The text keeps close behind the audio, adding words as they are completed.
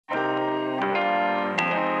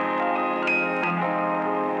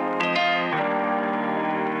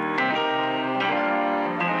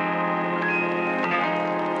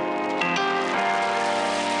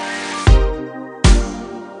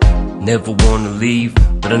never wanna leave,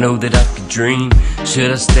 but I know that I could dream.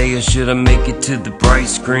 Should I stay or should I make it to the bright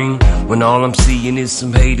screen? When all I'm seeing is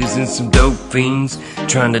some haters and some dope fiends,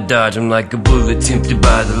 trying to dodge them like a bullet tempted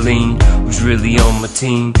by the lean. Who's really on my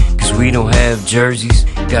team? Cause we don't have jerseys.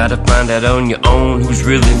 Gotta find out on your own who's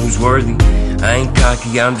real and who's worthy. I ain't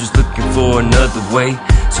cocky, I'm just looking for another way.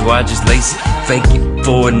 So I just lace it, fake it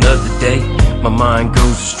for another day. My mind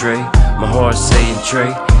goes astray, my heart's saying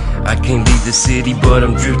Trey. I can't leave the city, but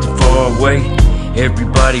I'm drifting far away.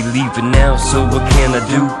 Everybody leaving now, so what can I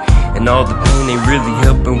do? And all the pain ain't really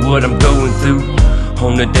helping what I'm going through.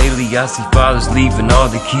 On the daily, I see fathers leaving all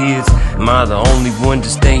the kids. Am I the only one to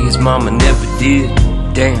stay? His mama never did.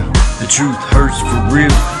 Damn, the truth hurts for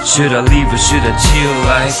real. Should I leave or should I chill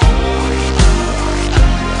like?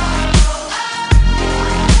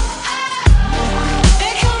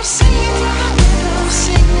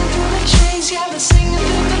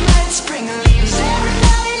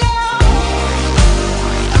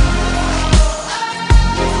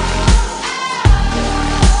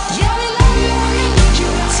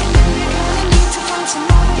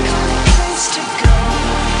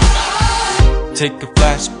 Take a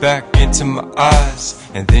flashback into my eyes,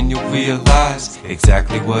 and then you'll realize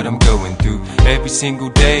exactly what I'm going through. Every single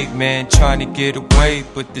day, man, trying to get away,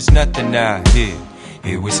 but there's nothing out here.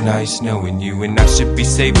 It was nice knowing you, and I should be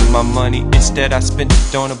saving my money. Instead I spent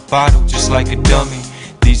it on a bottle just like a dummy.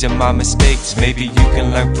 These are my mistakes, maybe you can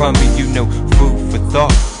learn from me. You know, food for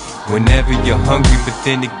thought whenever you're hungry. But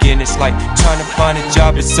then again, it's like trying to find a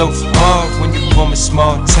job. It's so hard when you're from a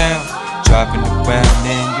small town, driving around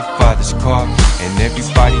in your father's car, and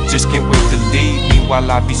everybody just can't wait to leave.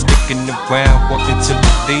 Meanwhile I be sticking around, wanting to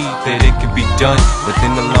believe that it can be done. But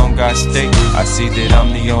then the longer I stay, I see that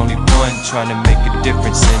I'm the only one trying to make a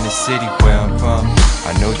difference in the city where I'm from.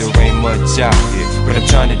 I know there ain't much out here, but I'm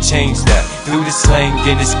trying to change that through the slang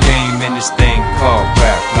in this game and this thing called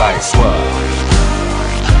rap. Like what?